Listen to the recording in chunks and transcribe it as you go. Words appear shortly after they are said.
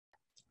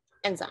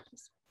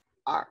Enzymes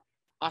are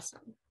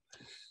awesome.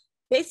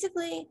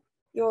 Basically,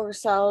 your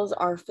cells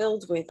are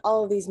filled with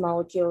all of these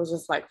molecules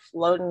just like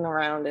floating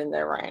around in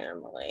there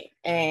randomly,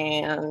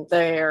 and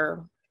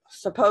they're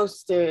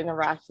supposed to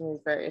interact in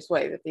these various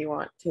ways if you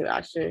want to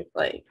actually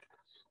like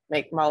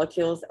make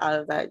molecules out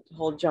of that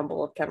whole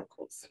jumble of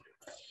chemicals.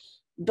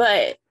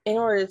 But in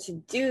order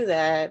to do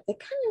that, they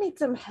kind of need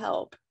some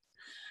help.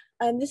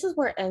 And this is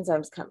where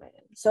enzymes come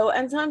in. So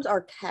enzymes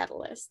are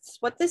catalysts.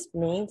 What this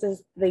means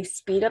is they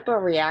speed up a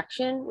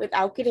reaction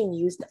without getting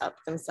used up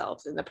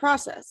themselves in the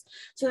process.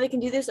 So they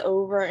can do this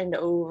over and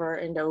over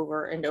and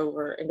over and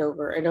over and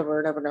over and over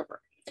and over and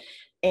over.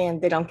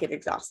 And they don't get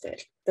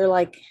exhausted. They're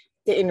like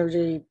the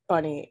energy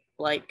bunny,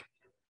 like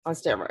on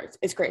steroids.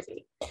 It's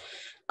crazy.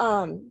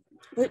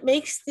 What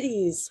makes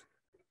these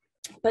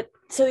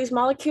so these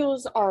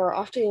molecules are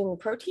often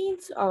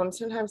proteins.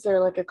 Sometimes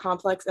they're like a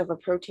complex of a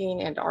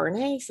protein and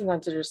RNA.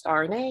 Sometimes they're just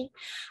RNA.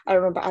 I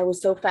remember I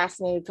was so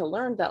fascinated to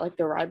learn that like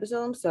the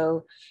ribosome,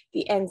 so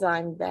the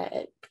enzyme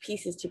that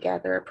pieces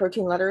together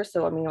protein letters,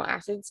 so amino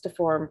acids to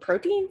form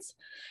proteins.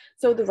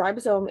 So the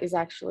ribosome is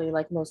actually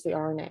like mostly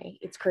RNA.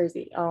 It's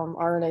crazy.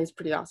 RNA is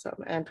pretty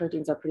awesome and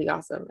proteins are pretty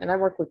awesome. And I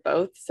work with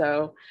both.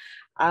 So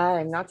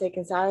I'm not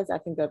taking sides. I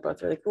think they're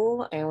both really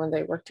cool. And when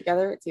they work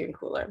together, it's even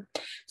cooler.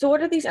 So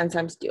what are these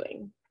enzymes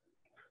doing?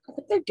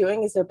 What they're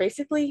doing is they're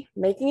basically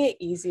making it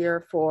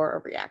easier for a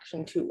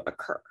reaction to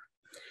occur.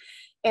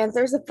 And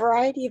there's a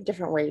variety of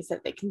different ways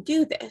that they can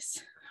do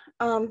this.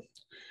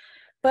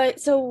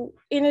 But so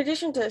in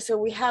addition to, so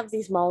we have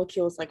these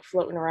molecules like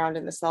floating around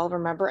in the cell,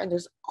 remember, and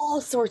there's all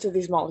sorts of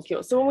these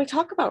molecules. So when we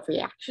talk about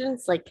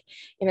reactions, like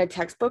in a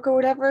textbook or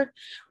whatever,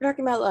 we're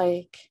talking about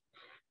like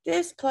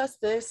this plus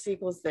this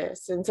equals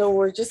this. And so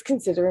we're just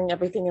considering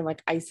everything in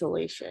like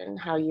isolation,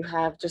 how you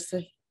have just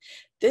like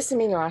this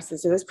amino acid,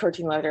 so this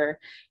protein letter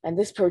and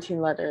this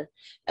protein letter,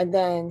 and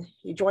then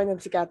you join them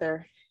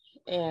together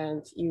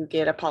and you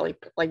get a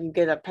you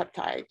get a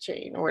peptide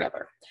chain or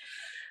whatever.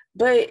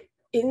 But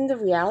in the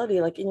reality,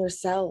 like in your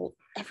cell,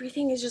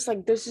 everything is just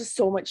like, there's just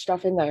so much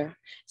stuff in there.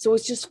 So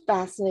it's just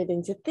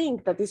fascinating to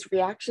think that these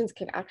reactions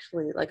can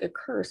actually like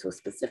occur so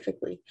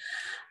specifically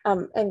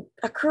and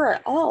occur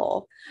at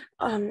all.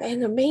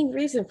 And the main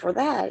reason for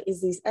that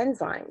is these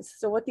enzymes.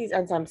 So what these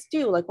enzymes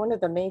do, like one of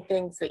the main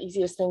things, the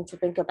easiest thing to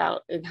think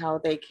about in how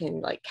they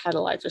can like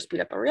catalyze or speed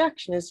up a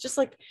reaction is just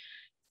like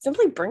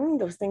simply bringing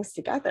those things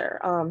together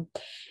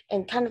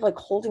and kind of like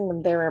holding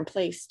them there in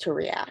place to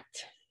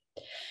react.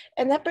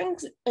 And that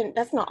brings, and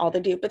that's not all they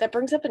do, but that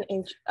brings up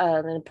an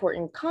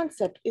important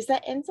concept is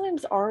that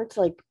enzymes aren't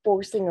like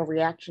forcing a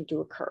reaction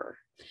to occur.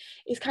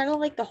 It's kind of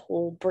like the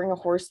whole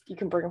you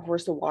can bring a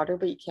horse to water,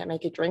 but you can't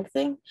make it drink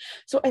thing.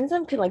 So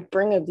enzyme can like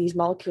bring these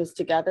molecules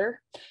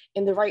together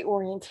in the right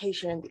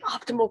orientation, the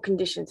optimal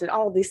conditions and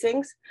all of these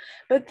things.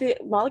 But the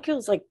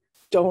molecules like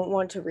don't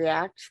want to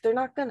react. They're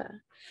not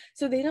gonna.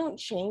 So they don't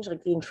change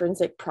like the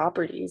intrinsic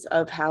properties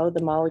of how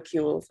the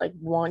molecules like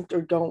want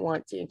or don't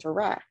want to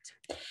interact.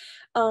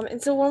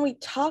 And so when we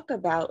talk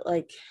about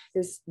like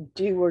this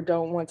do or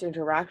don't want to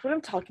interact, what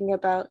I'm talking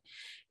about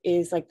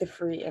is like the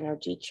free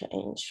energy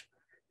change.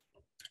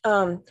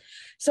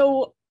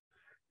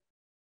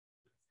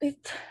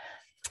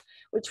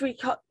 Which we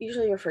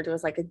usually refer to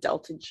as like a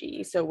delta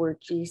G. So where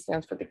G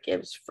stands for the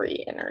gives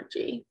free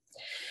energy.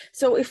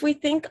 So if we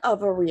think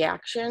of a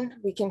reaction,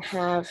 we can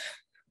have,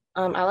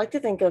 I like to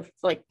think of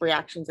like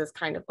reactions as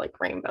kind of like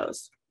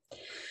rainbows.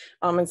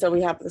 And so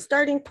we have the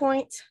starting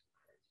point,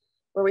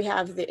 where we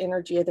have the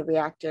energy of the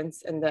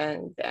reactants, and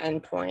then the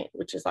end point,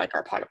 which is like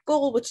our pot of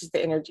gold, which is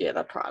the energy of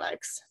the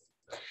products.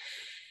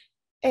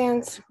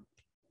 And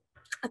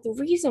the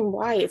reason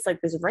why it's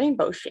like this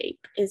rainbow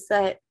shape is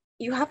that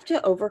you have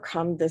to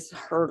overcome this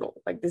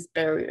hurdle, like this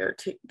barrier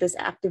to this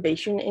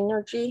activation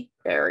energy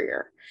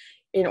barrier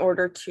in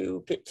order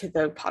to get to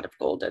the pot of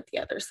gold at the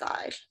other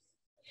side.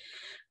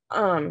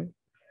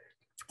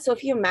 So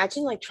if you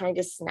imagine like trying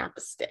to snap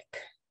a stick,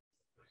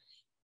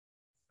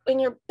 when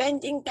you're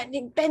bending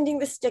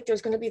the stick,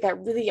 there's going to be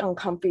that really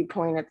uncomfy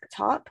point at the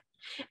top.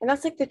 And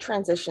that's like the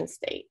transition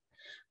state.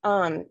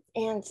 And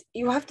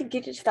you have to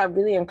get it to that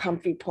really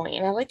uncomfy point.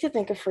 And I like to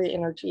think of free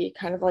energy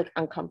kind of like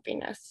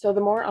uncomfiness. So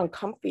the more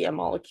uncomfy a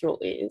molecule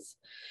is,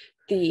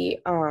 the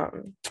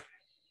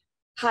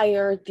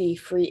higher the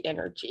free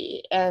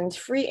energy. And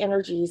free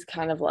energy is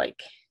kind of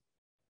like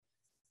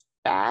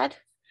bad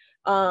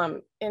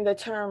in the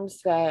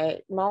terms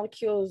that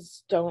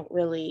molecules don't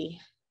really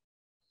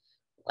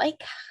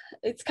like.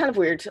 It's kind of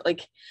weird.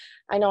 Like,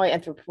 I know I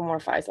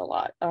anthropomorphize a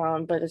lot,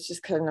 but it's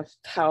just kind of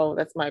how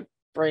that's my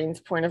brain's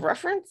point of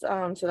reference.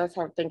 So that's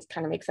how things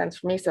kind of make sense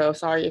for me. So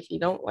sorry if you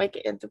don't like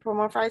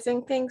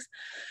anthropomorphizing things,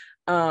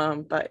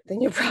 but then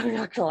you're probably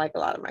not gonna like a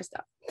lot of my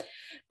stuff.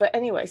 But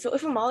anyway, so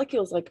if a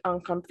molecule is like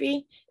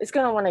uncomfy, it's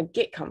gonna want to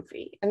get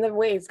comfy. And the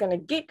way it's gonna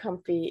get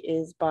comfy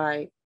is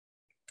by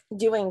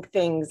doing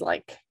things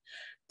like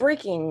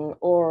breaking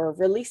or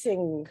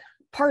releasing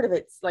part of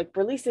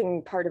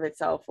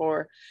itself,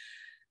 or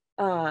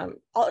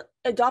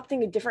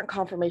adopting a different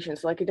conformation,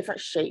 so like a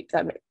different shape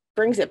that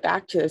brings it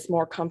back to this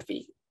more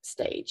comfy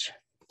stage.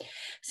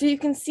 So you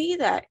can see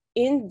that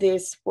in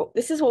this,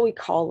 this is what we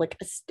call like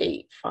a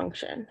state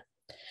function,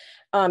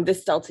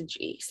 this delta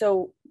G.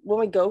 So when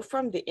we go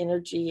from the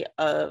energy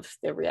of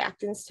the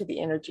reactants to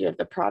the energy of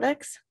the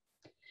products,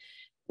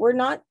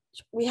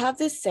 we have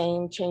this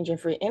same change in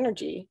free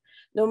energy,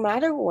 no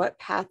matter what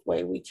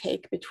pathway we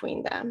take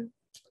between them.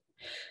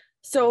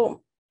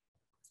 So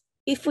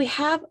if we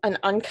have an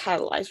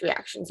uncatalyzed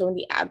reaction, so in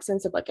the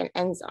absence of like an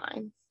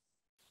enzyme,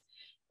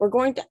 we're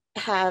going to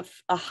have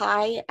a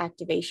high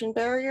activation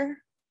barrier,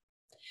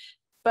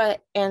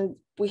 and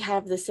we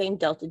have the same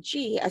delta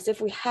G as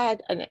if we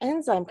had an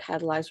enzyme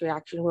catalyzed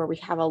reaction where we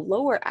have a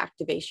lower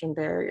activation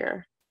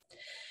barrier.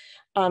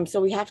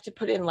 So we have to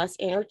put in less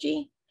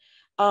energy,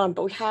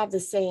 but we have the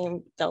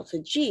same delta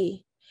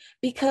G,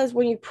 because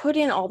when you put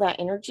in all that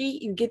energy,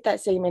 you get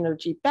that same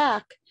energy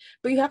back,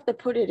 but you have to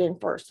put it in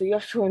first. So you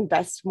have to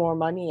invest more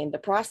money in the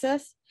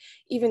process,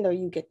 even though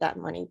you get that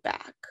money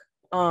back.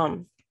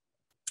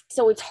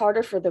 So it's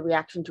harder for the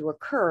reaction to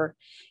occur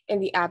in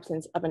the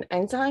absence of an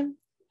enzyme.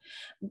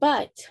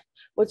 But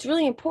what's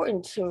really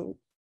important to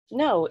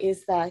know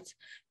is that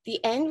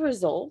the end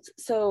result,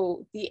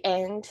 so the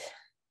end,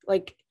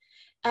 like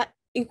at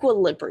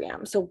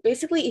equilibrium. So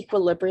basically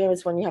equilibrium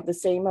is when you have the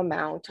same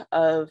amount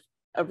of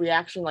a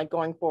reaction like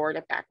going forward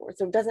and backwards.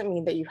 So it doesn't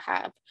mean that you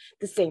have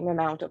the same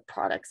amount of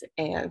products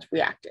and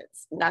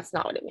reactants. That's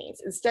not what it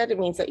means. Instead, it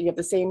means that you have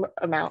the same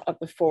amount of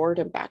the forward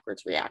and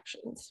backwards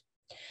reactions.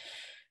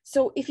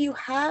 So if you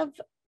have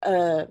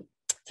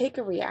take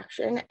a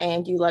reaction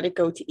and you let it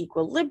go to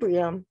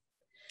equilibrium,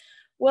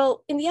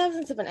 well, in the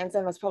absence of an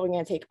enzyme, that's probably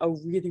going to take a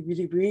really,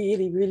 really,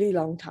 really, really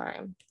long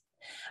time.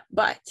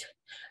 But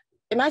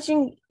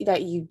imagine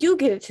that you do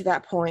get it to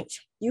that point,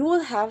 you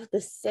will have the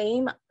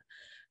same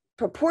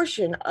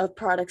proportion of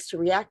products to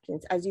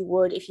reactants as you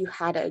would if you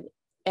had an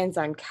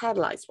enzyme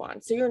catalyzed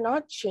one. So you're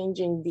not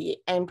changing the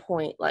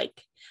endpoint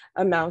like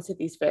amounts of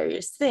these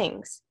various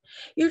things.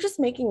 You're just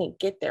making it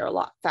get there a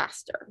lot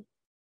faster.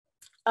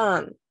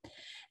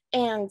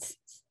 And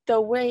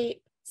the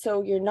way,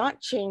 so you're not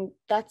changing,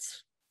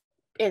 that's,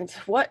 and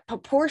what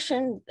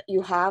proportion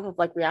you have of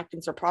like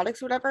reactants or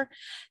products or whatever,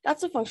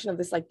 that's a function of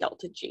this like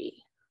delta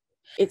G.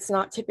 It's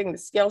not tipping the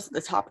scales at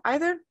the top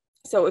either.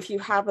 So if you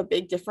have a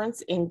big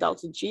difference in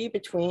delta G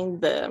between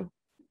the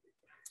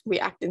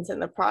reactants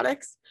and the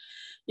products,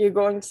 you're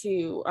going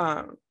to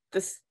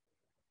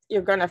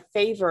you're going to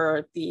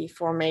favor the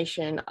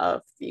formation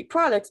of the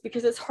products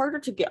because it's harder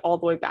to get all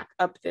the way back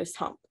up this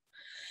hump.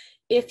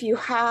 If you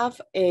have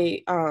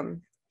a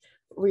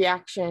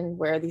reaction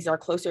where these are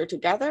closer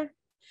together,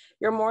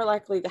 you're more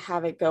likely to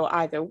have it go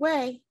either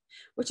way,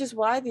 which is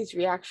why these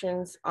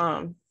reactions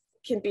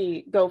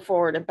can go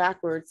forward and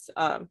backwards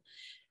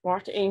more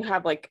often, and you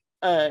have like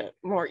a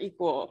more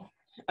equal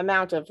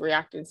amount of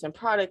reactants and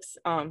products,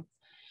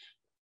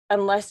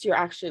 unless you're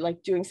actually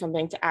like doing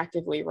something to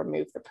actively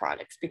remove the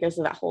products because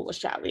of that whole Le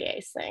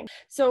Chatelier's thing.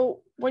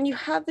 So when you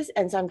have this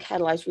enzyme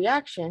catalyzed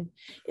reaction,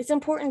 it's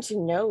important to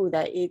know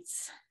that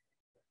it's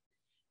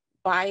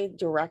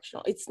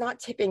bi-directional. It's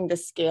not tipping the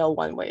scale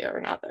one way or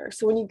another.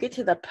 So when you get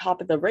to the top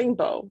of the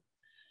rainbow,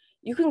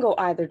 you can go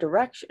either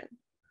direction.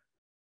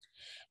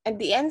 And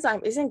the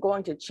enzyme isn't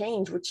going to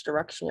change which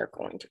direction you're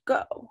going to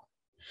go.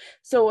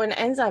 So an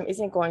enzyme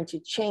isn't going to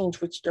change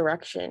which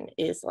direction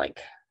is like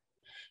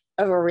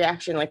of a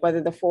reaction, like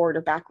whether the forward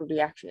or backward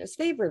reaction is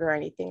favored or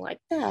anything like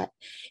that.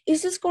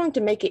 It's just going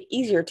to make it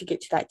easier to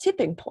get to that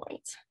tipping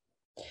point.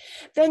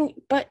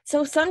 But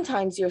so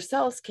sometimes your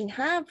cells can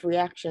have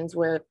reactions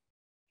where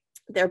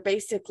they're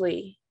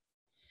basically,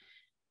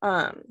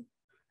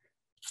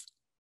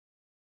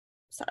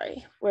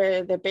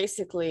 where they're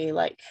basically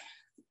like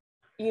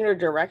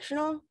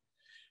unidirectional,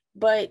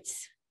 but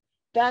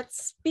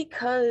that's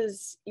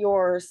because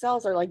your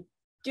cells are like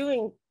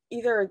doing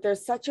either,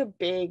 there's such a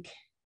big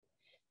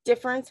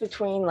difference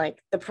between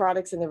like the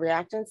products and the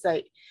reactants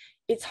that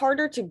it's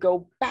harder to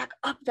go back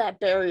up that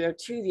barrier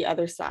to the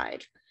other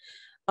side.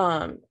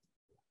 So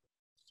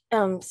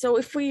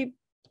if we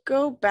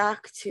go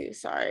back to,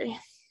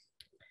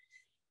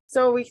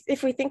 so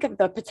if we think of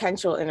the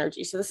potential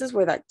energy, so this is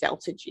where that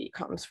delta G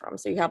comes from.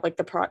 So you have like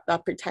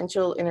the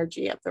potential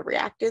energy of the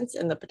reactants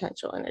and the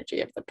potential energy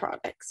of the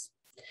products.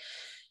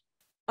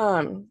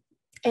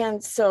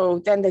 And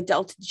so then the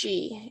delta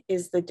G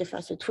is the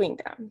difference between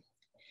them.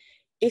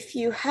 If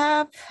you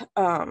have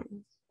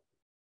an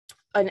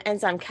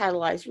enzyme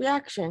catalyzed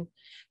reaction,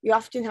 you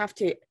often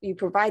you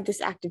provide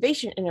this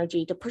activation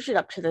energy to push it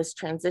up to this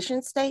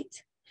transition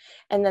state.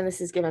 And then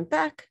this is given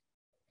back.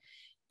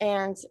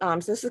 And so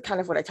this is kind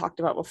of what I talked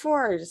about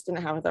before. I just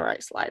didn't have the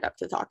right slide up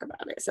to talk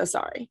about it. So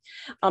sorry.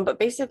 But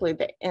basically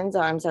the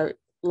enzymes are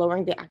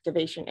lowering the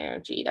activation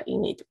energy that you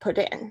need to put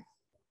in.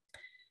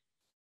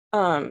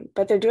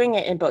 But they're doing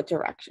it in both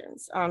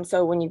directions.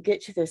 So when you get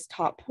to this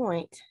top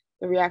point,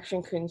 the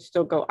reaction can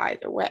still go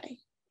either way.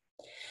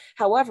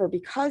 However,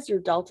 because your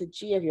delta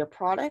G of your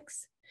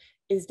products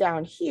is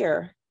down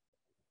here,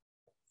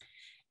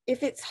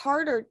 if it's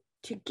harder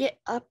to get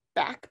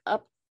back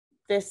up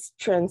this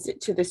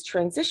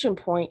transition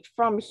point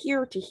from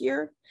here to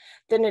here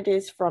than it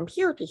is from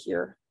here to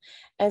here.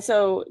 And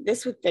so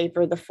this would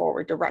favor the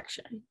forward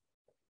direction.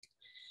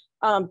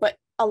 But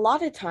a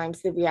lot of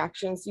times the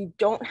reactions, you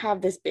don't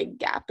have this big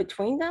gap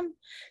between them.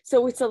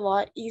 So it's a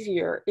lot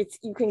easier.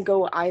 You can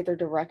go either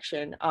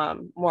direction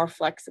more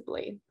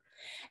flexibly.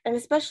 And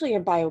especially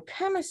in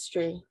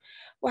biochemistry,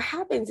 what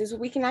happens is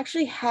we can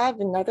actually have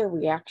another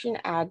reaction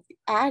add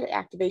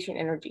activation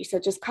energy,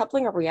 such as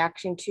coupling a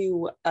reaction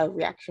to a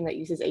reaction that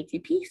uses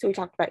ATP. So we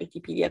talked about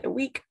ATP the other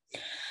week.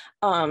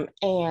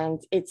 And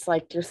it's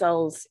like your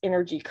cell's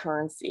energy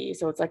currency.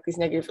 So it's like these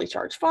negatively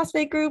charged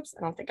phosphate groups.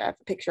 I don't think I have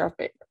a picture of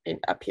it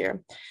up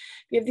here.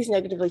 You have these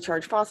negatively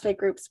charged phosphate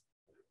groups.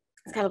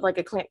 It's kind of like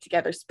a clamped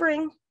together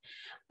spring.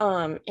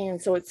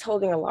 And so it's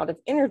holding a lot of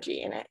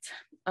energy in it.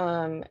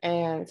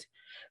 And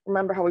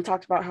remember how we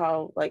talked about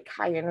how like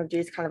high energy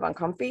is kind of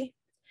uncomfy.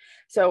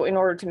 So in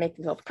order to make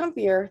themselves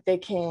comfier, they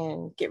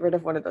can get rid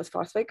of one of those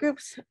phosphate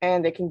groups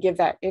and they can give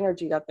that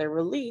energy that they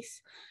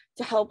release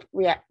to help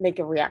make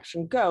a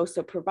reaction go.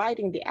 So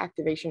providing the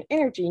activation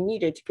energy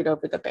needed to get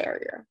over the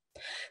barrier.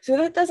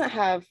 So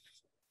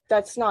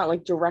that's not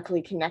like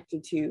directly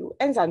connected to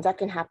enzymes. That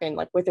can happen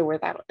like with or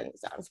without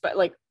enzymes, but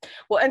like,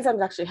 well,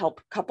 enzymes actually help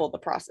couple the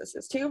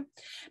processes too.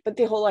 But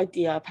the whole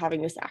idea of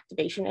having this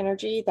activation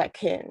energy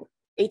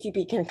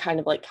ATP can kind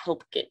of like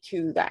help get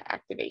to that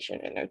activation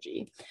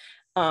energy.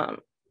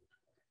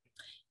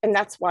 And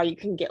that's why you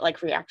can get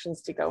like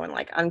reactions to go in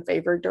like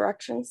unfavored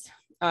directions.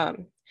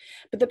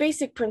 But the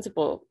basic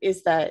principle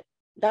is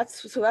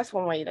that's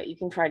one way that you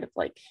can try to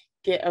like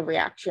get a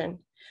reaction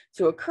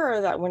to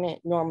occur that wouldn't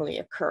normally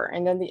occur.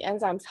 And then the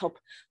enzymes help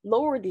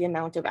lower the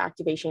amount of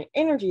activation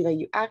energy that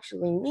you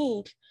actually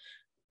need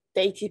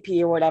the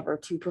ATP or whatever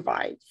to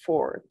provide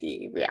for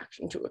the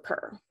reaction to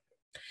occur.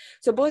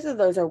 So both of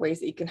those are ways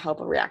that you can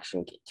help a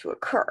reaction get to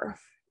occur.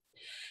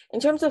 In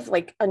terms of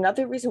like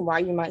another reason why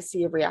you might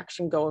see a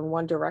reaction go in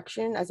one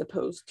direction as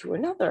opposed to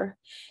another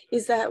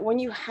is that when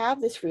you have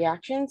this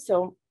reaction,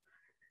 so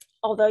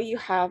although you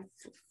have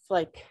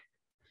like,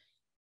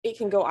 it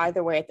can go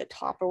either way at the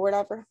top or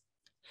whatever,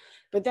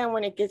 but then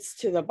when it gets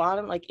to the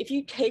bottom, like if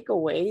you take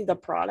away the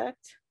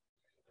product,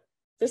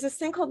 there's this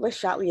thing called Le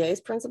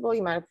Chatelier's principle.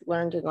 You might have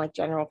learned in like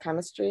general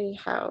chemistry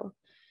how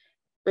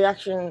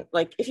reaction,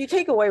 like if you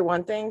take away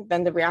one thing,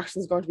 then the reaction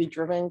is going to be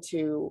driven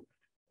to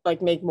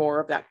like make more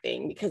of that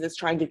thing because it's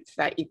trying to get to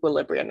that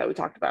equilibrium that we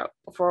talked about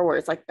before, where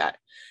it's like that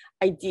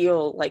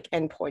ideal like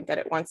endpoint that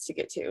it wants to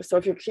get to. So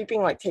if you're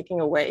keeping like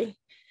taking away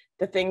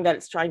the thing that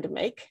it's trying to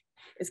make,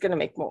 it's going to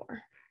make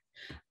more.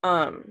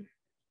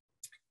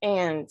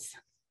 And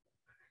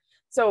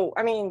so,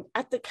 I mean,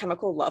 at the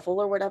chemical level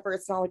or whatever,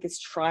 it's not like it's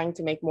trying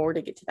to make more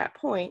to get to that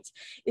point.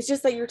 It's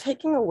just that you're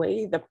taking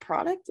away the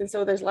product. And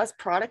so there's less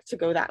product to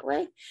go that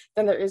way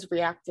than there is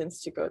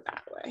reactants to go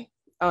that way.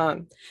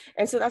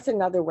 And so that's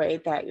another way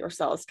that your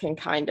cells can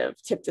kind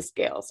of tip the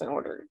scales in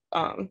order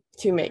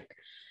to make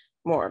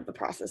more of the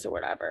process or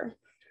whatever.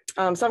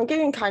 So I'm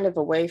getting kind of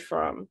away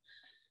from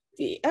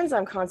the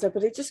enzyme concept,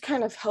 but it just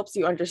kind of helps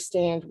you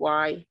understand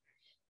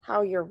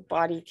how your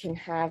body can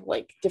have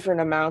like different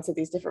amounts of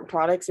these different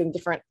products and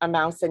different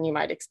amounts than you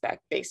might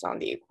expect based on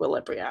the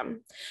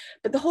equilibrium.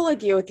 But the whole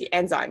idea with the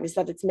enzyme is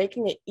that it's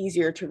making it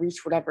easier to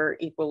reach whatever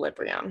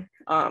equilibrium.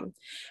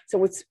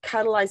 So it's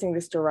catalyzing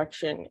this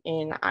direction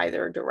in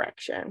either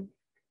direction.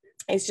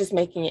 It's just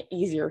making it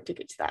easier to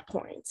get to that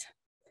point.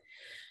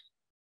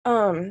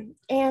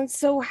 And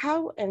so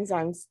how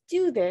enzymes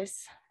do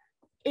this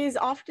is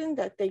often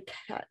that they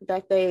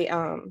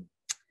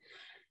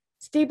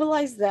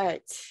stabilize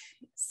that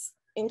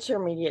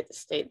intermediate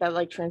state, that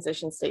like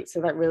transition state,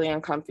 so that really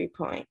uncomfy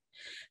point.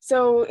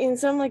 So in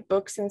some like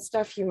books and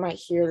stuff, you might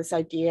hear this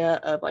idea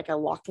of like a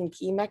lock and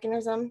key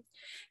mechanism,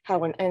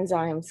 how an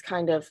enzyme's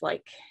kind of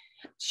like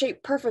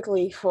shaped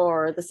perfectly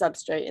for the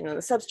substrate, and then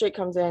the substrate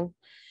comes in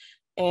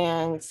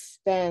and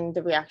then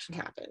the reaction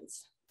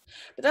happens.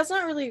 But that's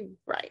not really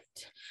right.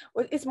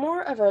 It's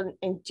more of an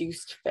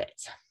induced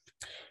fit.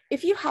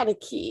 If you had a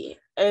key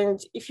and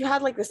if you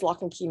had like this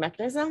lock and key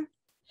mechanism,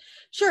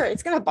 sure,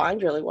 it's going to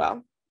bind really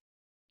well,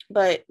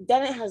 but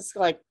then it has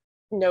like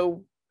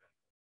no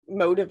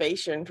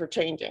motivation for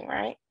changing,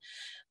 right?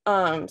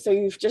 So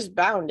you've just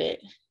bound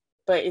it,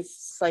 but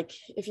it's like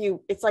if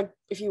you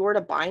were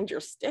to bind your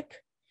stick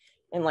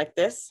and like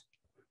this,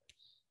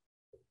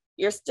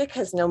 your stick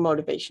has no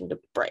motivation to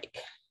break.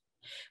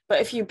 But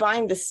if you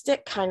bind the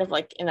stick kind of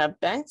like in a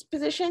bent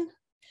position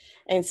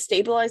and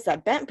stabilize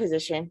that bent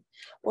position,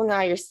 well,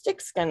 now your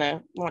stick's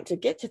gonna want to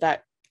get to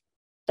that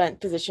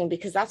bent position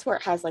because that's where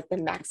it has like the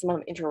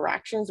maximum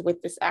interactions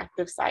with this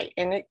active site,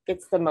 and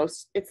it's the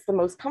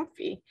most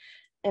comfy,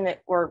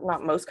 or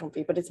not most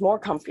comfy, but it's more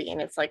comfy in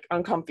its like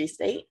uncomfy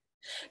state,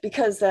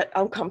 because that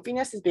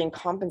uncomfiness is being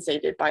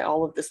compensated by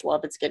all of this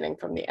love it's getting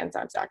from the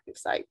enzyme's active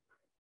site.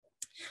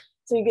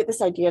 So you get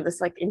this idea of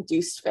this like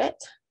induced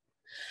fit.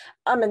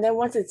 And then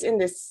once it's in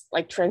this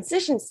like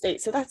transition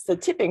state, so that's the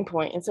tipping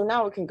point, and so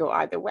now it can go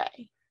either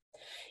way.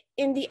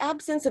 In the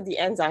absence of the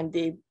enzyme,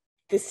 the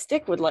this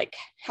stick would like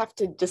have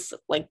to just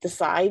like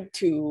decide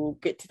to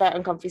get to that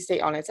uncomfy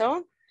state on its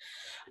own,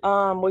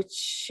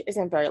 which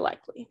isn't very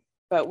likely.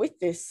 But with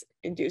this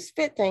induced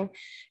fit thing,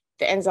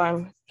 the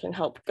enzyme can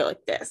help go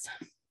like this.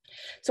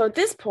 So at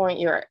this point,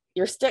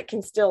 your stick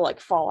can still like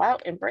fall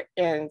out and break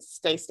and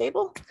stay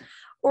stable,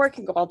 or it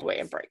can go all the way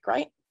and break,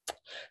 right?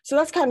 So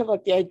that's kind of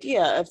like the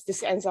idea of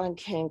this enzyme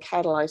can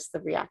catalyze the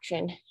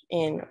reaction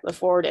in the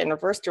forward and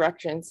reverse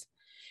directions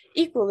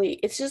equally.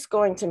 It's just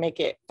going to make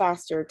it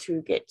faster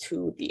to get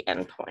to the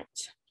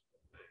endpoint.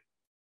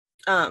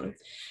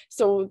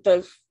 So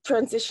the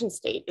transition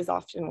state is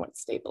often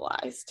what's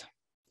stabilized.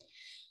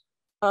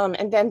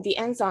 And then the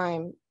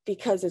enzyme,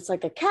 because it's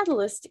like a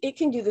catalyst, it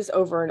can do this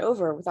over and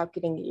over without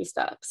getting used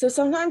up. So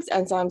sometimes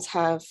enzymes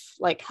have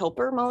like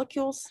helper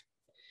molecules,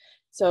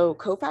 so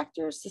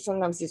cofactors. So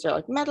sometimes these are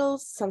like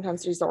metals,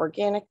 sometimes these are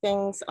organic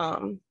things.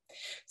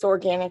 So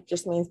organic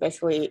just means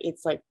basically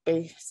it's like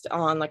based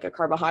on like a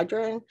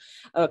hydrocarbon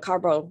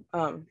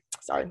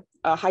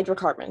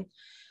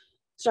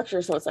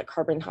structure. So it's like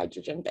carbon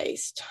hydrogen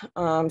based.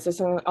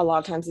 So a lot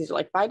of times these are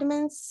like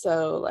vitamins.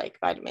 So like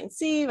vitamin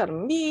C,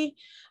 vitamin B,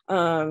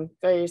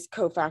 various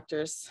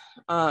cofactors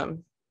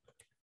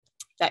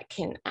that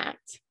can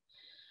act.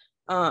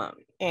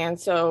 And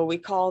so we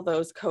call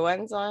those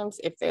coenzymes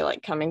if they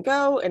like come and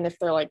go. And if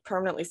they're like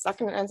permanently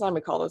stuck in an enzyme,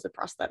 we call those a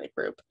prosthetic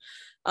group.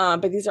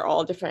 But these are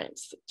all different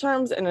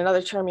terms. And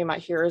another term you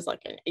might hear is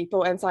like an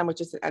apoenzyme,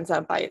 which is an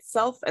enzyme by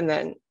itself. And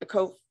then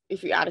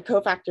if you add a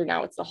cofactor,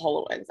 now it's the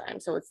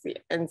holoenzyme. So it's the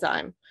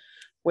enzyme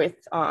with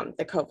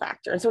the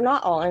cofactor. And so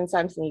not all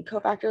enzymes need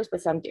cofactors,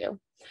 but some do.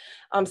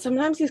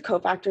 Sometimes these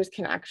cofactors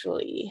can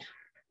actually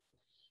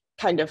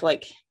kind of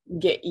like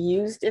get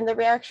used in the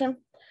reaction,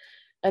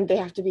 and they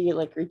have to be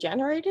like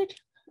regenerated.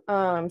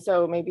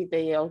 So maybe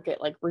they'll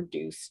get like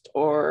reduced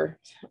or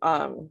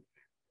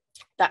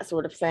that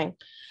sort of thing.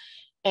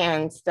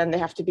 And then they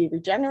have to be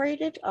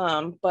regenerated.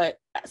 But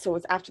so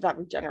it's after that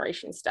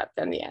regeneration step,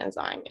 then the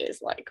enzyme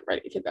is like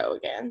ready to go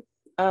again.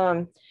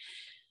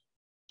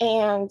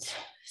 And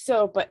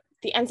so, but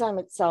the enzyme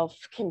itself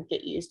can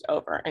get used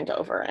over and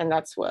over, and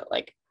that's what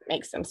like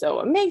makes them so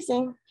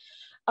amazing.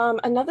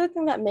 Another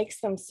thing that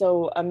makes them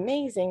so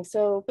amazing,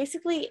 so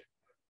basically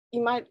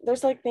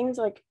there's like things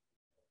like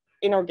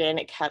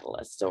inorganic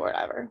catalysts or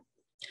whatever.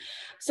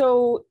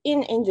 So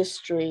in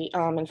industry,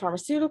 in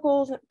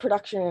pharmaceuticals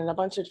production and a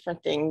bunch of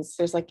different things,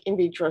 there's like in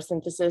vitro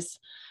synthesis.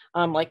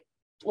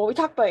 We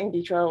talk about in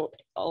vitro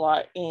a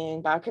lot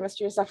in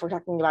biochemistry and stuff. We're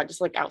talking about just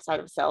like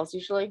outside of cells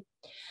usually.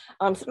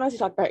 Sometimes we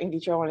talk about in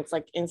vitro when it's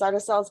like inside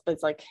of cells, but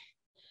it's like,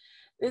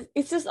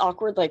 it's this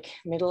awkward like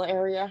middle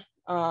area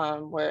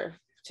where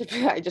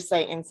typically I just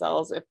say in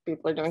cells if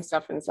people are doing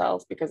stuff in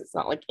cells, because it's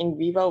not like in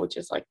vivo, which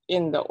is like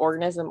in the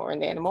organism or in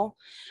the animal,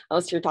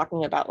 unless you're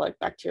talking about like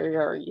bacteria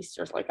or yeast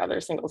or like other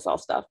single cell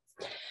stuff.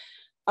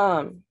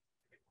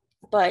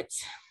 But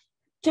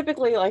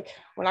typically like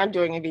when I'm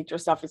doing in vitro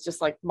stuff, it's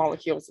just like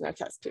molecules in a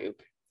test tube.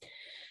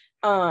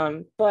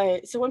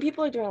 But so when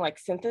people are doing like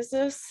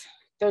synthesis,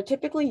 they're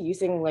typically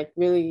using like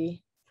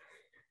really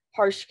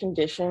harsh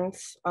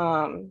conditions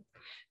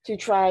to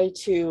try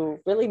to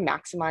really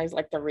maximize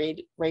like the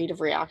rate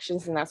of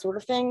reactions and that sort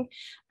of thing.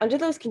 Under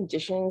those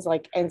conditions,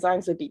 like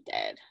enzymes would be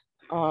dead.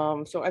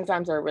 So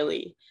enzymes are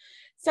really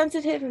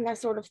sensitive and that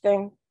sort of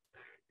thing.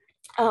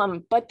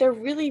 But they're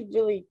really,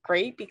 really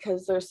great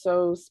because they're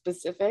so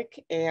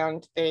specific,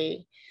 and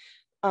they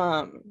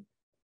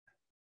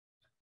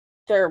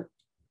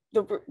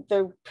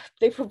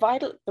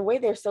provide the way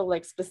they're so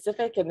like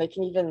specific, and they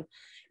can even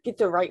get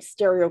the right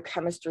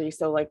stereochemistry,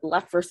 so like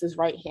left versus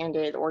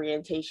right-handed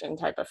orientation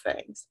type of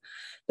things.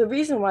 The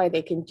reason why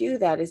they can do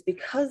that is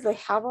because they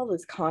have all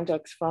this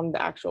context from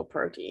the actual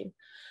protein.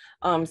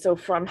 So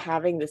from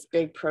having this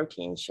big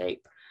protein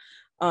shape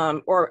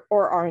or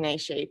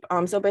RNA shape.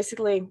 So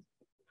basically,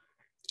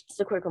 just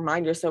a quick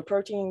reminder, so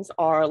proteins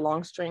are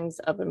long strings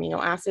of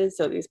amino acids,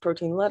 so these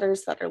protein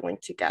letters that are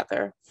linked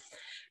together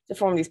to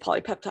form these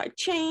polypeptide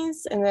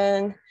chains. And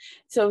then,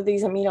 so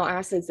these amino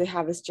acids, they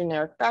have this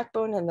generic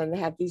backbone, and then they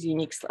have these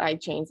unique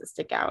side chains that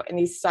stick out. And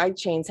these side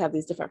chains have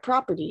these different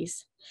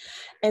properties.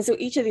 And so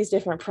each of these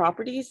different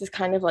properties is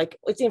kind of like,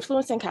 it's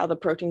influencing how the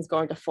protein is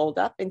going to fold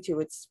up into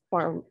its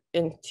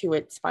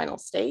final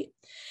state.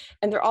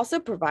 And they're also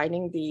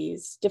providing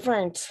these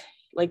different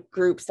like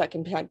groups that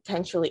can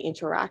potentially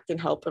interact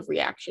and help a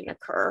reaction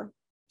occur.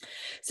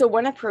 So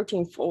when a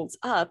protein folds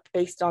up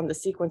based on the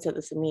sequence of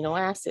this amino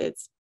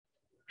acids,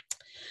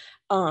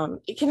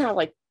 it can have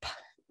like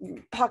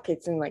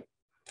pockets and like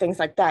things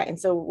like that. And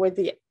so with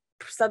the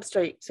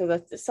substrate, so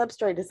that the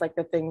substrate is like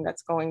the thing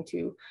that's going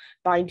to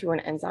bind to an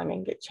enzyme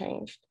and get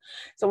changed.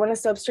 So when a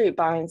substrate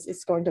binds,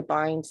 it's going to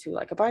bind to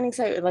like a binding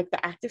site. Like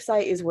the active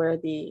site is where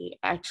the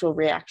actual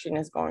reaction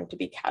is going to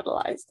be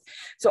catalyzed.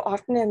 So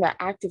often in the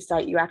active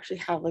site, you actually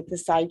have like the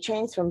side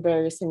chains from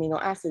various amino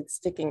acids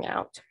sticking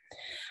out.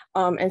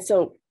 And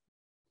so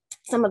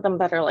some of them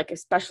that are like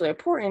especially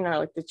important are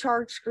like the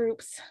charged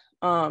groups,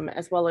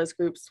 as well as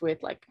groups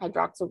with like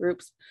hydroxyl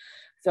groups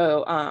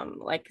So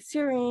like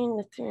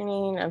serine,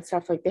 methionine, and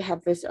stuff like they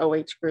have this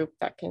OH group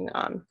that can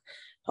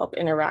help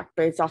interact,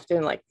 but it's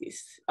often like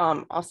these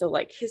also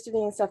like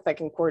histidine and stuff that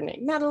can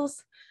coordinate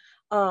metals.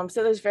 So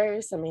there's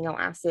various amino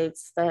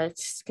acids that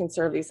can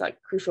serve these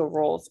like crucial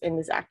roles in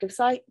this active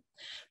site,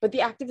 but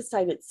the active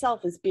site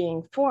itself is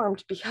being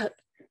formed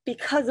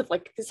because of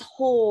like this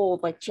whole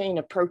like chain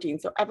of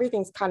proteins. So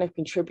everything's kind of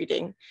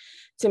contributing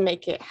to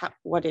make it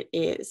what it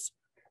is.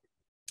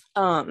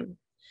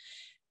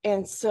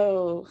 And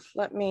so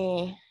let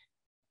me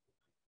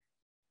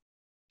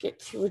get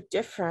to a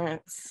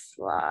different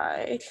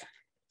slide.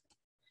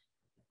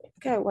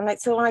 Okay, when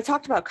I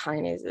talked about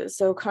kinases,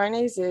 so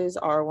kinases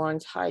are one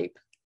type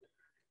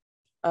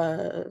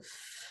of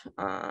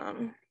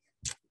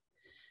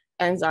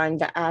enzyme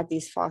that add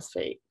these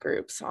phosphate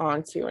groups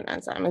onto an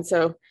enzyme. And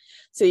so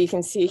you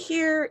can see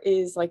here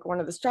is like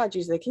one of the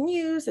strategies they can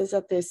use is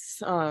that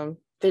this,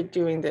 they're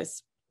doing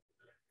this,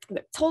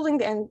 that's holding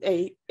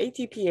the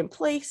ATP in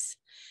place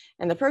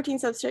and the protein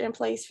substrate in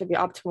place for the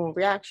optimal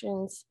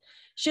reactions,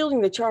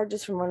 shielding the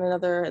charges from one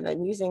another, and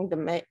then using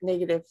the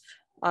negative,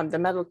 the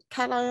metal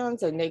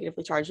cations and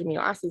negatively charged amino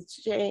acids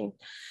chain.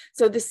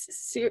 So this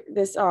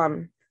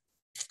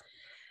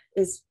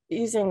is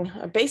using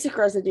a basic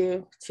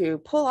residue to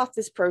pull off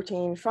this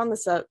protein from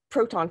the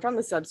proton from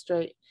the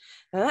substrate,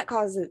 and that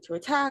causes it to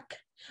attack.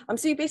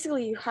 So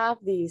you have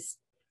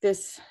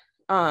this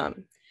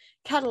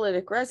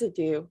catalytic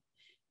residue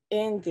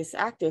in this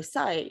active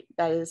site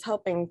that is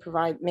helping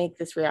make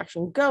this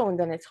reaction go, and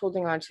then it's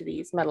holding on to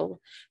these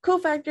metal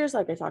cofactors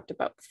like I talked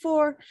about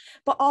before.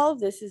 But all of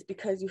this is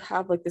because you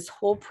have like this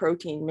whole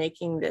protein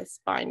making this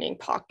binding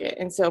pocket.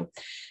 And so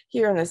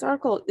here in this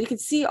article, you can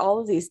see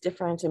all of these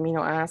different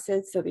amino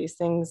acids, so these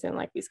things in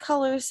like these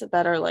colors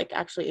that are like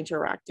actually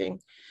interacting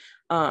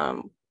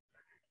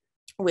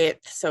with,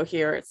 so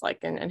here it's like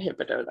an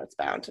inhibitor that's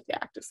bound to the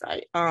active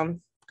site.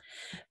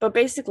 But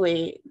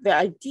basically, the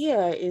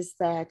idea is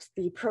that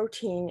the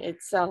protein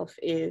itself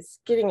is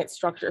getting its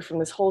structure from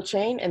this whole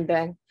chain, and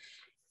then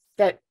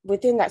that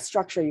within that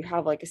structure, you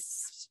have like a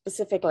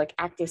specific like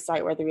active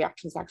site where the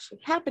reaction is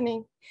actually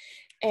happening.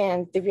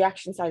 And the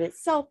reaction site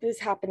itself is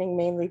happening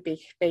mainly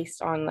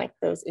based on like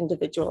those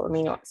individual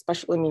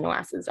special amino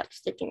acids that are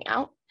sticking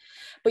out.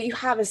 But you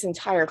have this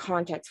entire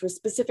context where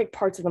specific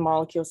parts of the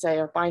molecule, say,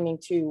 are binding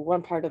to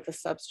one part of the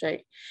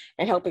substrate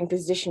and helping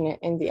position it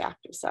in the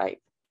active site.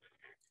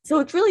 So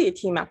it's really a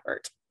team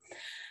effort.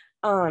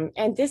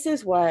 And this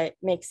is what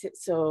makes it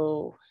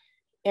so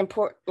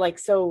important, like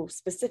so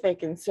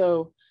specific and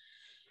so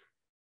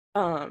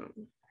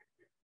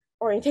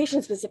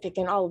orientation specific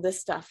and all of this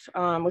stuff,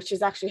 which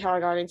is actually how I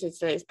got into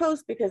today's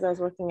post, because I was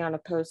working on a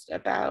post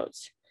about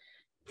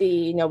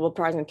the Nobel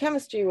Prize in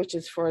Chemistry, which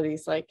is for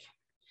these like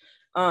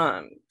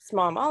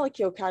small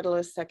molecule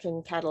catalysts that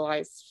can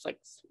catalyze like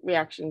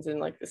reactions in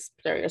like this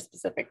very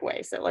specific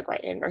way. So like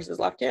right hand versus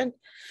left hand.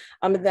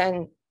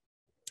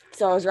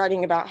 So I was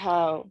writing about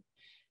how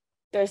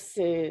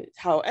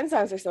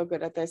enzymes are so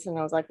good at this. And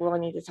I was like, well, I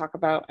need to talk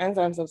about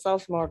enzymes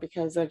themselves more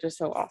because they're just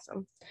so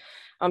awesome.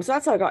 So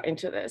that's how I got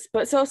into this.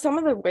 But so some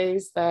of the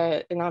ways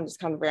that, and I'm just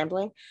kind of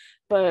rambling,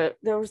 but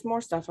there was more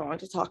stuff I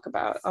wanted to talk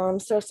about.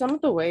 So some of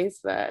the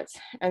ways that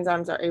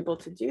enzymes are able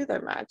to do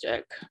their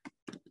magic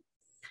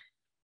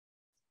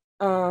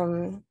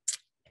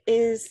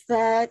is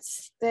that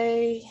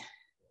they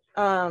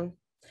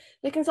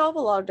can solve a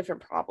lot of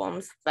different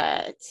problems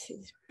that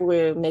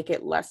will make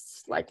it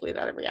less likely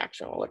that a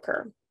reaction will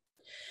occur.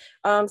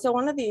 So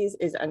one of these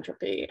is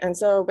entropy. And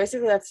so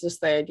basically that's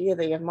just the idea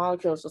that you have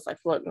molecules just like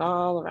floating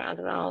all around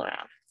and all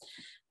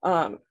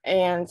around.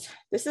 And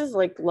this is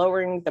like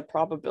lowering the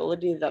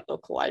probability that they'll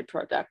collide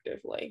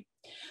productively.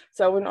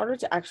 So in order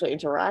to actually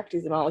interact,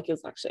 these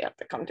molecules actually have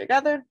to come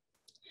together.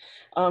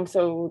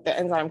 So the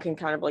enzyme can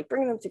kind of like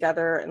bring them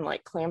together and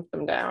like clamp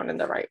them down in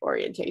the right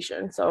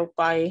orientation. So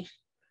by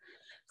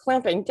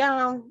clamping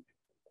down,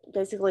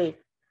 basically,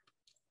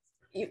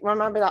 you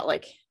remember that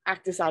like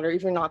active site, or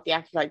even not the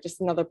active site, just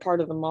another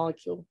part of the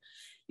molecule,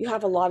 you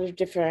have a lot of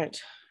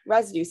different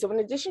residues. So in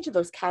addition to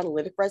those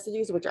catalytic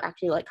residues, which are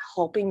actually like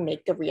helping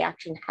make the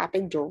reaction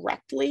happen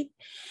directly,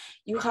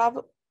 you have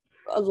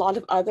a lot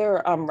of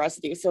other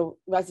residues. So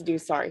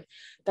residues, sorry,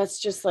 that's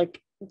just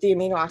like the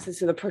amino acids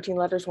to the protein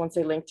letters once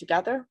they link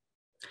together,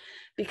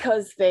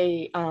 because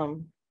they've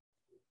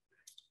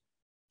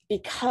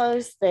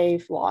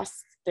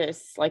lost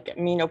this like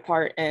amino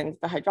part and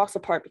the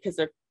hydroxyl part, because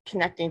they're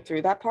connecting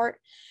through that part.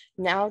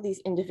 Now these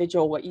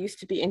individual, what used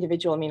to be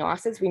individual amino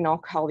acids, we now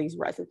call these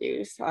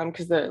residues,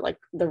 because they're like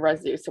the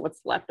residues, so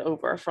what's left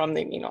over from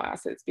the amino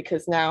acids,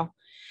 because now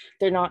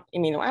they're not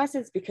amino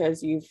acids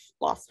because you've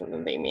lost one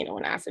of the amino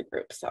and acid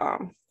groups.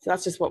 So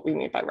that's just what we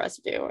mean by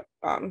residue.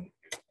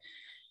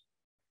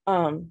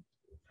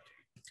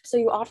 So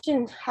you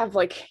often have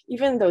like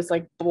even those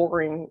like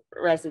boring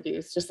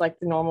residues, just like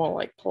the normal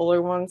like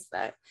polar ones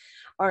that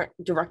aren't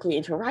directly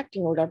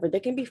interacting or whatever, they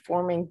can be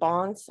forming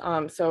bonds.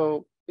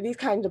 So these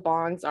kinds of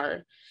bonds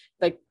are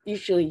like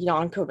usually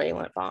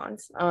non-covalent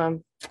bonds.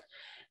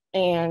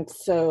 And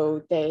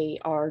so they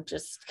are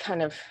just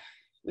kind of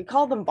we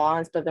call them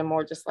bonds, but they're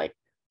more just like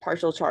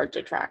partial charge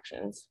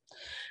attractions.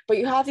 But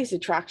you have these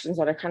attractions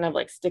that are kind of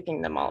like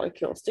sticking the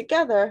molecules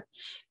together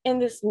in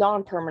this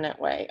non-permanent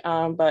way,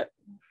 but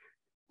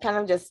kind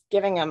of just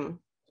giving them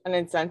an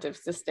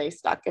incentive to stay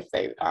stuck if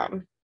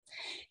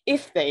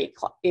they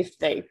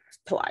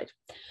collide.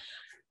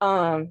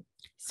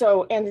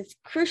 So, and it's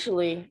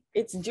crucially,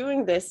 it's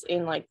doing this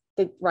in like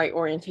the right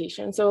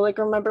orientation. So like,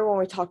 remember when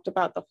we talked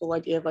about the whole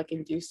idea of like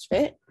induced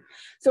fit?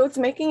 So it's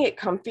making it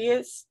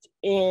comfiest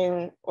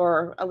in,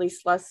 or at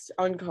least less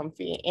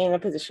uncomfy in a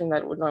position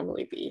that would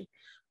normally be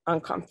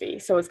uncomfy.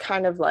 So it's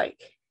kind of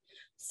like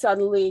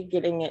subtly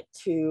getting it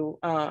to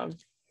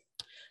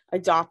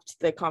adopt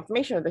the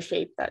conformation of the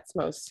shape that's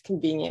most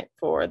convenient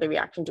for the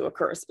reaction to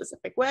occur a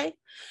specific way.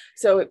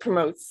 So it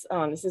promotes,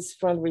 this is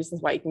one of the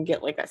reasons why you can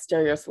get like a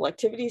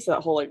stereoselectivity, so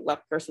that whole like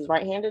left versus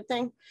right-handed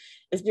thing,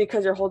 is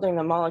because you're holding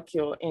the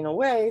molecule in a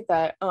way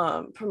that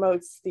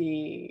promotes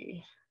the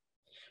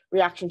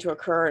reaction to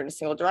occur in a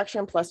single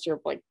direction, plus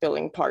your like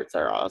building parts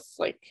are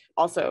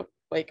also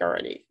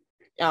already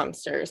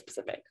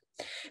stereospecific.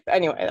 But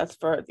anyway, that's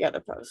for the other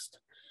post.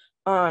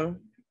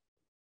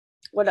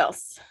 What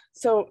else?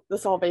 So the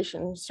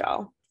solvation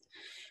shell.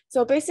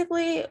 So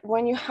basically,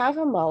 when you have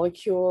a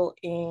molecule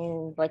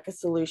in like a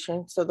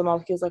solution, so the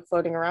molecule is like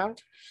floating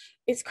around,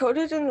 it's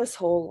coated in this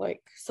whole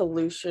like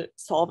solution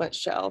solvent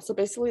shell. So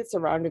basically, it's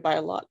surrounded by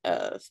a lot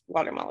of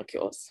water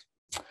molecules.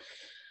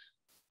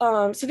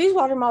 So these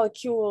water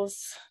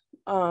molecules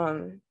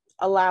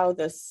allow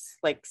this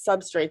like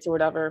substrates or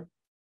whatever.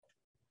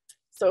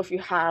 So if you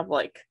have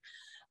like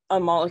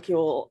a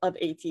molecule of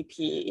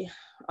ATP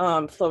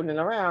floating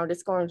around,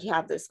 it's going to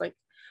have this like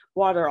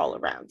water all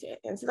around it.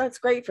 And so that's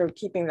great for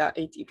keeping that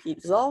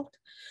ATP dissolved,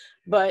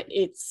 but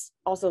it's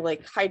also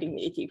like hiding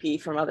the ATP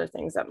from other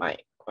things that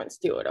might want to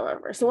do it or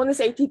whatever. So when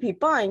this ATP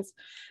binds,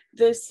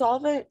 the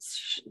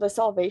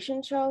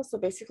solvation shell, so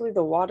basically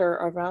the water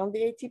around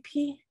the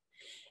ATP,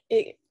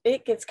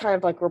 it gets kind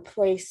of like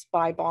replaced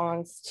by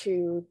bonds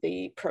to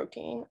the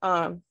protein,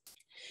 kind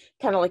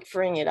of like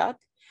freeing it up.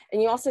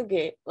 And you also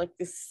get like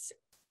this,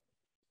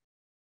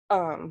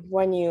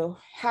 when you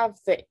have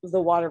the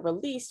water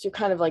released, you're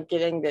kind of like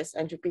getting this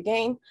entropy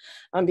gain,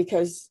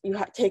 because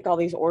you take all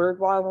these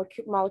ordered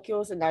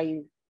molecules and now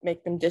you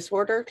make them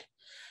disordered.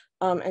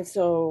 And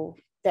so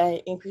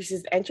that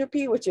increases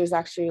entropy, which is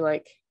actually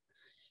like,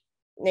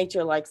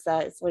 nature likes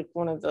that. It's like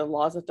one of the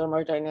laws of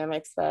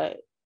thermodynamics that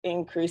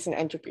increase in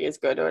entropy is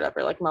good or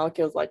whatever, like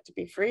molecules like to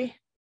be free.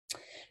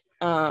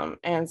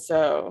 And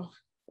so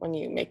when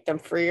you make them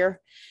freer,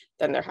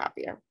 then they're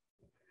happier.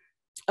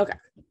 Okay.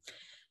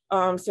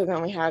 So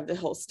then we have the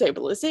whole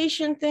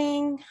stabilization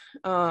thing.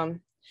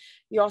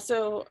 You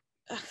also,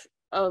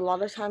 a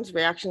lot of times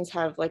reactions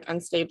have like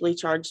unstably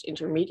charged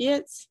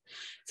intermediates.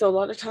 So a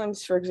lot of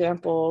times, for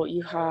example,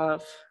 you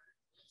have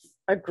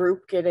a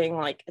group getting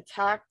like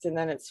attacked and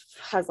then it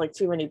has like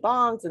too many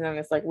bonds and then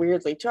it's like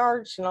weirdly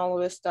charged and all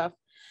of this stuff.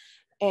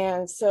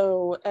 And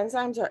so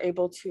enzymes are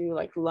able to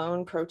like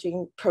loan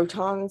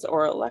protons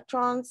or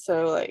electrons.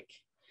 So like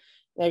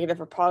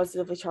negative or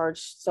positively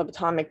charged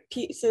subatomic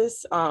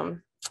pieces.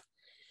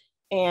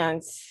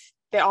 And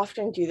they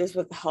often do this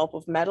with the help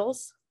of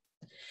metals.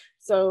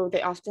 So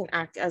they often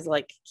act as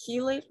like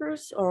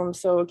chelators.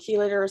 So a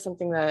chelator is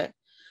something that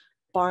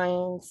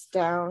binds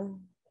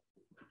down.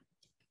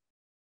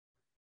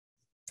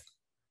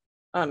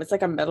 It's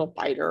like a metal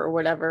biter or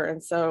whatever.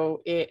 And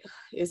so it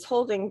is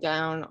holding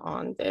down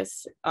on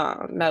this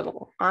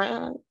metal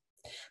ion.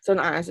 So an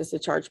ion is just a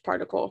charged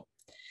particle.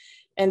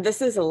 And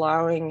this is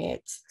allowing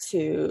it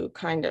to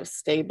kind of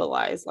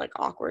stabilize like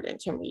awkward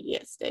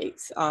intermediate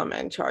states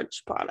and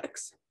charged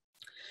products.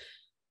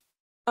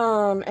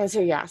 And so,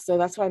 yeah, so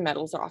that's why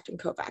metals are often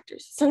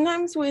cofactors.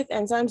 Sometimes with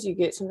enzymes, you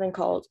get something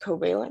called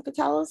covalent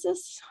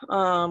catalysis,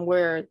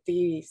 where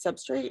the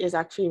substrate is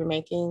actually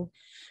making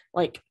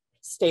like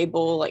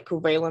stable, like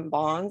covalent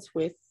bonds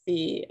with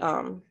the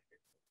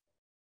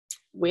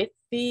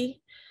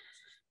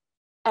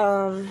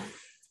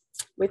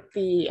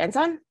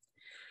enzyme,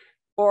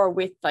 or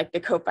with like the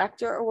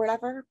cofactor or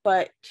whatever.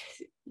 But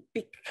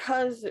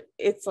because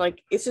it's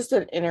just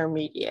an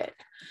intermediate,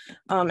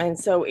 and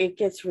so it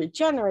gets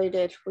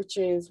regenerated, which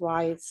is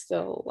why it's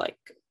still like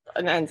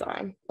an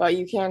enzyme. But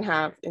you can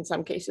have, in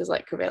some cases,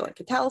 like covalent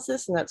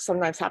catalysis, and that's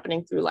sometimes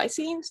happening through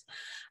lysines,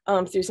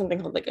 through something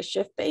called like a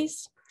shift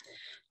base.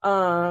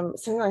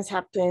 Sometimes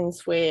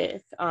happens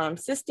with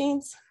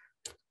cysteines,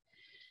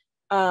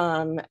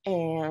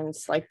 and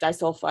like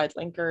disulfide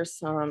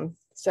linkers.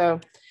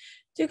 So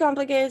too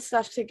complicated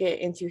stuff to get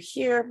into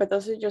here, but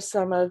those are just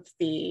some of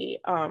the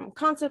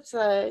concepts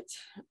that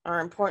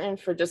are important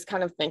for just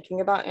kind of thinking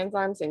about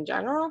enzymes in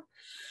general.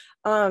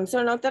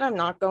 So note that I'm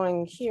not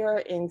going here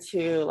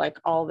into like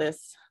all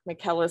this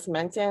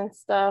Michaelis-Menten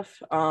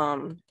stuff.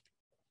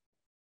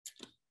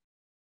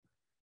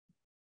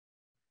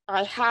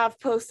 I have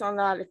posts on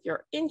that if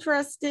you're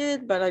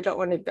interested, but I don't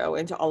want to go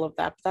into all of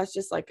that. But that's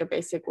just like a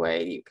basic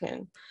way you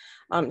can,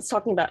 it's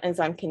talking about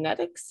enzyme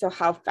kinetics, so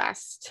how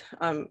fast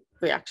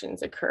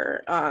reactions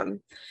occur.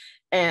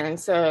 And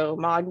so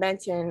Maud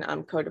Benton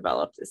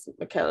co-developed this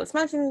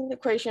Michaelis-Menten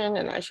equation,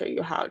 and I show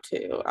you how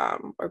to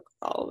work with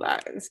all of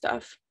that and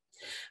stuff.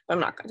 But I'm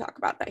not going to talk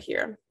about that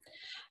here.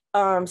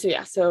 But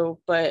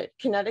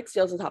kinetics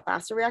deals with how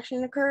fast a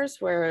reaction occurs,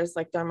 whereas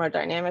like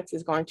thermodynamics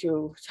is going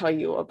to tell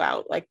you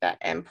about like that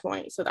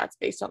endpoint. So that's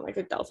based on like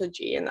a delta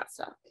G and that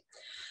stuff.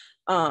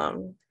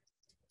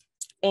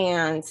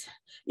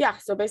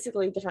 So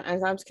basically different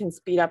enzymes can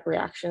speed up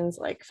reactions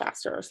like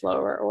faster or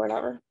slower or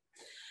whatever.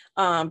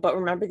 But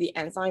remember, the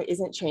enzyme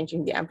isn't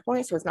changing the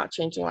endpoint, so it's not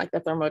changing like the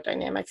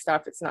thermodynamic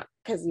stuff. It's not,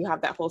 because you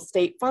have that whole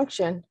state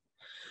function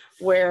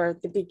where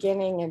the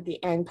beginning and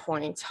the end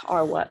point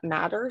are what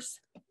matters.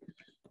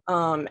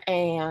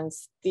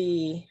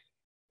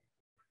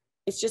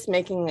 It's just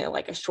making it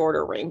like a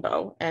shorter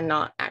rainbow and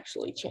not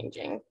actually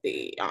changing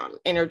the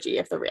energy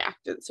of the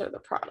reactants or the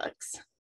products.